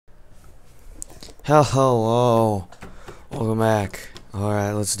Hello, welcome back.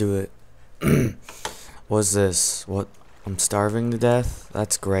 Alright, let's do it. What's this? What? I'm starving to death?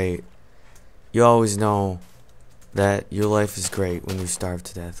 That's great. You always know that your life is great when you starve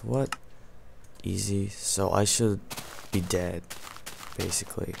to death. What? Easy. So I should be dead,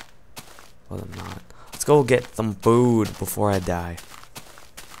 basically. But I'm not. Let's go get some food before I die.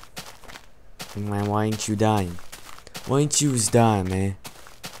 Man, why ain't you dying? Why ain't you dying, man?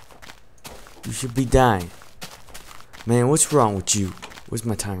 You should be dying. Man, what's wrong with you? Where's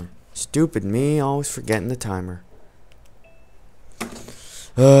my timer? Stupid me, always forgetting the timer.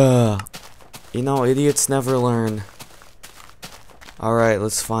 You know, idiots never learn. Alright,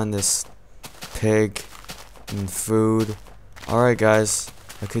 let's find this pig and food. Alright, guys.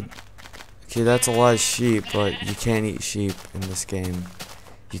 Okay, that's a lot of sheep, but you can't eat sheep in this game.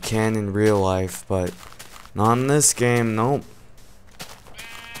 You can in real life, but not in this game, nope.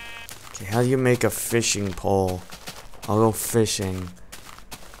 Okay, how do you make a fishing pole? I'll go fishing.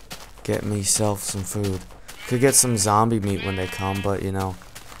 Get myself some food. Could get some zombie meat when they come, but you know,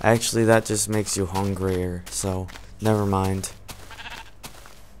 actually that just makes you hungrier, so never mind.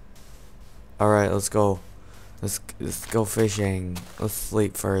 Alright, let's go. Let's go fishing. Let's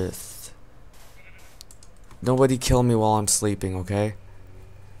sleep first. Nobody kill me while I'm sleeping, okay?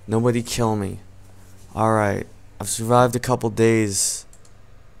 Nobody kill me. Alright, I've survived a couple days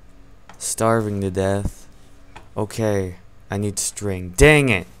starving to death. Okay, I need string. Dang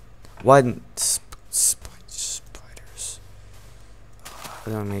it! Why didn't spiders? How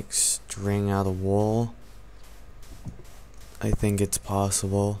do I make string out of wool? I think it's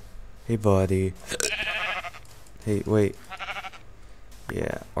possible. Hey, buddy. Hey, wait.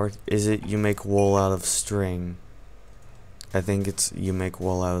 Yeah, or is it you make wool out of string? I think it's you make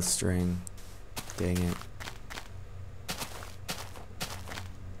wool out of string. Dang it.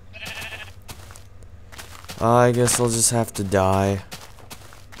 I guess I'll just have to die.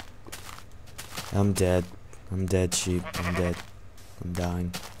 I'm dead. I'm dead, sheep. I'm dead. I'm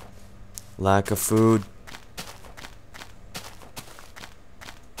dying. Lack of food.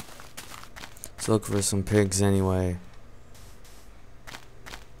 Let's look for some pigs anyway.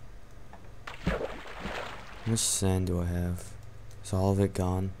 How much sand do I have? Is all of it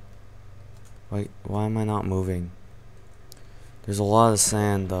gone? Wait, why am I not moving? There's a lot of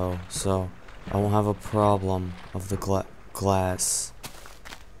sand though, so I won't have a problem of the glass.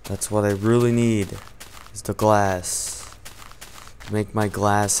 That's what I really need, is the glass. To make my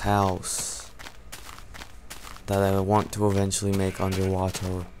glass house that I want to eventually make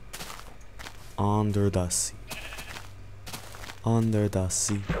underwater. Under the sea. Under the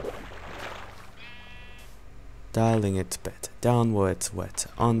sea. Darling, it's better down where it's wet.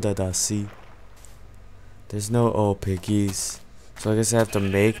 Under the sea. There's no old piggies. So I guess I have to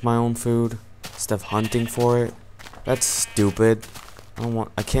make my own food instead of hunting for it. That's stupid.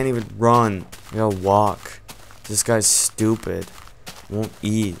 I can't even run. I gotta walk. This guy's stupid. Won't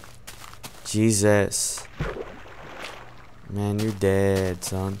eat. Jesus. Man, you're dead,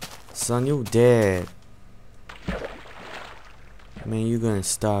 son. Son, you're dead. Man, you're gonna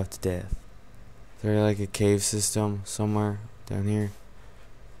starve to death. Is there like a cave system somewhere down here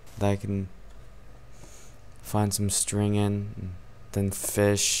that I can find some string in and then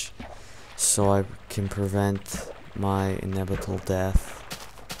fish so I can prevent my inevitable death.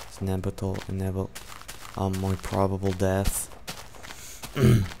 My probable death.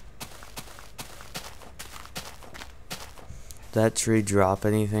 That tree drop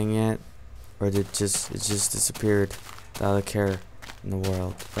anything yet? Or did it just disappeared without a care in the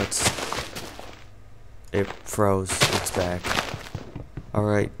world? It froze. It's back.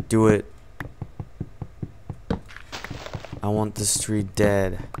 Alright, do it. I want this tree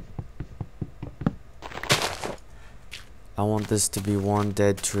dead. I want this to be one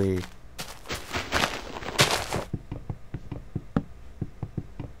dead tree.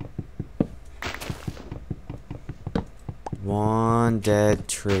 One dead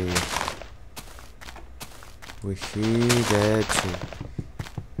tree. Dead tree.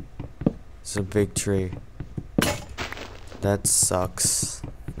 It's a big tree. That sucks.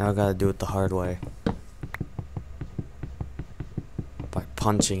 Now I gotta do it the hard way. By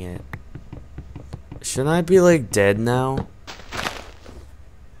punching it. Shouldn't I be like dead now?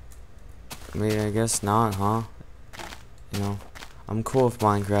 I mean, I guess not, huh? You know, I'm cool if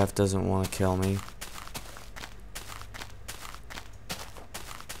Minecraft doesn't want to kill me.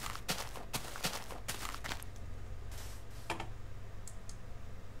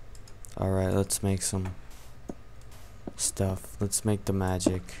 Alright, let's make some stuff. Let's make the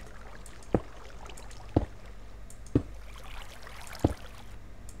magic.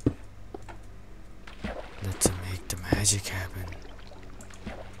 magic happen.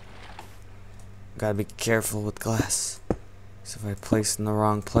 Gotta be careful with glass. So if I place it in the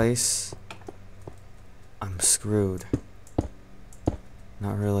wrong place, I'm screwed.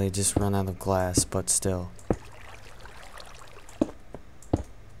 Not really, just run out of glass, but still.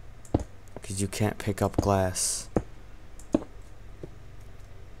 Because you can't pick up glass.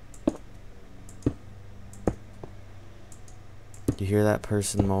 You hear that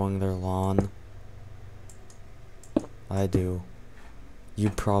person mowing their lawn? I do. You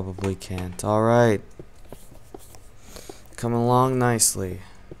probably can't. Alright. Coming along nicely.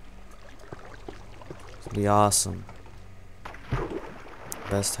 It'll be awesome.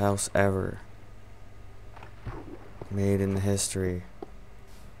 Best house ever. Made in history.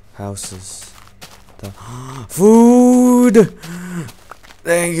 Houses. The food!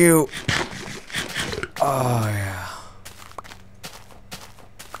 Thank you! Oh yeah.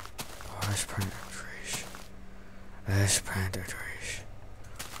 Let's plant a tree. Let's plant a tree.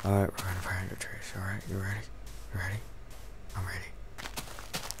 Alright, we're gonna plant a tree. Alright, you ready? You ready? I'm ready.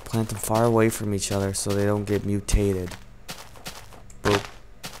 Plant them far away from each other so they don't get mutated. Boop.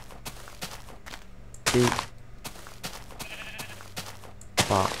 Beep.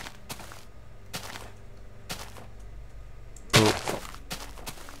 Bop. Boop.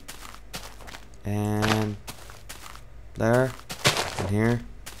 And there. And here.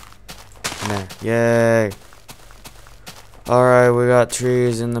 And there. Yay! Alright, we got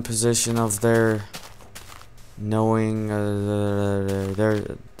trees in the position of their knowing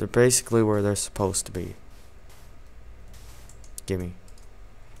they're basically where they're supposed to be. Gimme.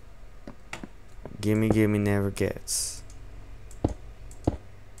 Gimme, gimme never gets.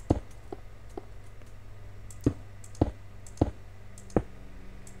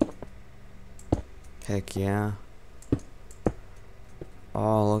 Heck yeah.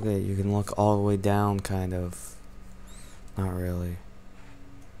 Oh, look at it. You can look all the way down, kind of. Not really.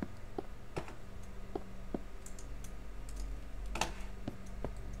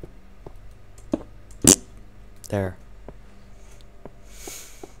 There.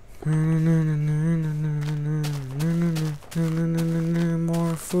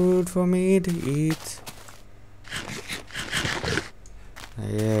 More food for me to eat.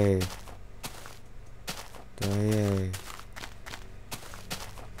 Yay. Yay.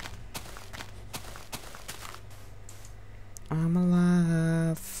 I'm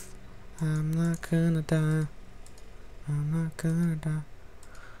alive. I'm not gonna die. I'm not gonna die.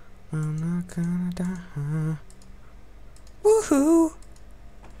 I'm not gonna die. Woohoo!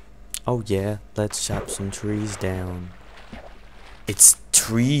 Oh yeah, let's chop some trees down. It's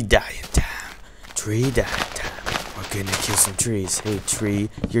tree diet time. Tree diet time. We're gonna kill some trees. Hey tree,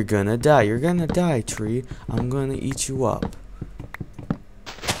 you're gonna die. You're gonna die, tree. I'm gonna eat you up.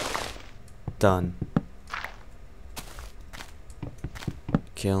 Done.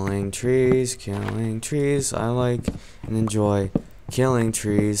 Killing trees. I like and enjoy killing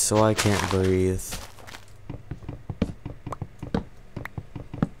trees so I can't breathe.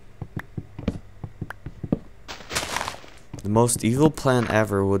 The most evil plan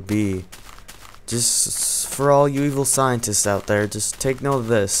ever would be, just for all you evil scientists out there, just take note of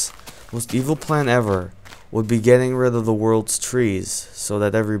this. Most evil plan ever would be getting rid of the world's trees so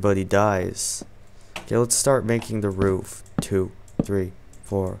that everybody dies. Okay, let's start making the roof. 2, 3,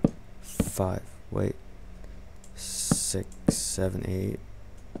 4, 5, wait, 6, 7, 8.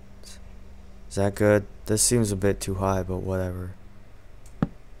 Is that good? This seems a bit too high, but whatever.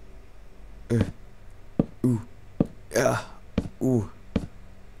 Ooh. Yeah. Ooh.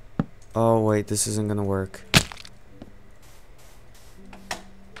 Oh wait, this isn't gonna work.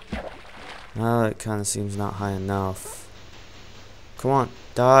 It kinda seems not high enough. Come on,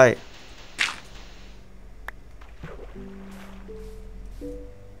 die.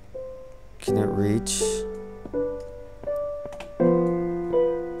 Can it reach?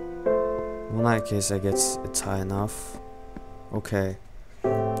 Well, in that case, I guess it's high enough. Okay.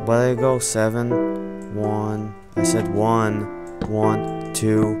 Where did I go? 7, 1. I said 1, 1,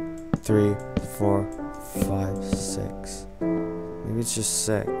 2, 3, 4, 5, 6. Maybe it's just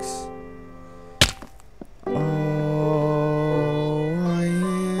 6. Oh, I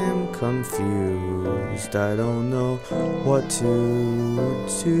am confused. I don't know what to do.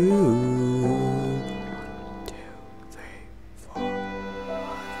 2, 3, 4,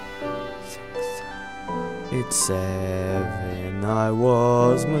 5, 6, 7. It's 7. I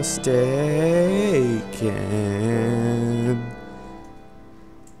was mistaken.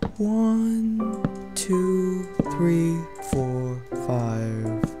 1, 2, 3, 4,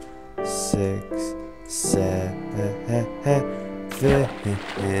 5, 6,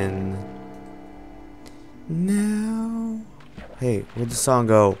 7. Now Hey, where'd the song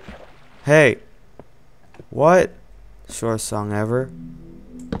go? Hey! What? Shortest song ever.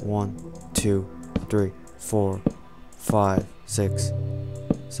 1, 2, 3, 4, 5, 6,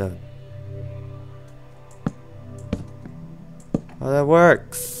 7. Oh, that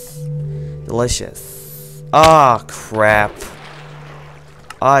works. Delicious. Ah, crap.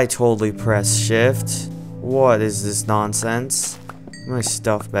 I totally pressed shift. What is this nonsense? Get my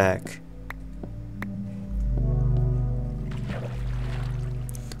stuff back.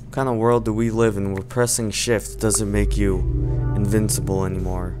 What kind of world do we live in where pressing shift doesn't make you invincible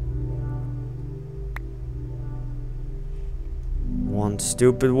anymore? One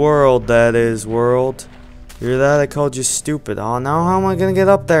stupid world, that is, world. Hear that? I called you stupid. Oh, now how am I gonna get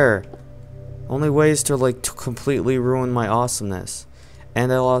up there? Only way is to, like, completely ruin my awesomeness.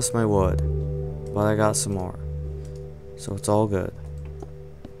 And I lost my wood. But I got some more. So it's all good.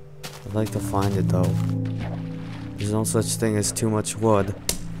 I'd like to find it, though. There's no such thing as too much wood.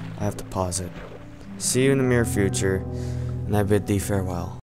 I have to pause it. See you in the near future, and I bid thee farewell.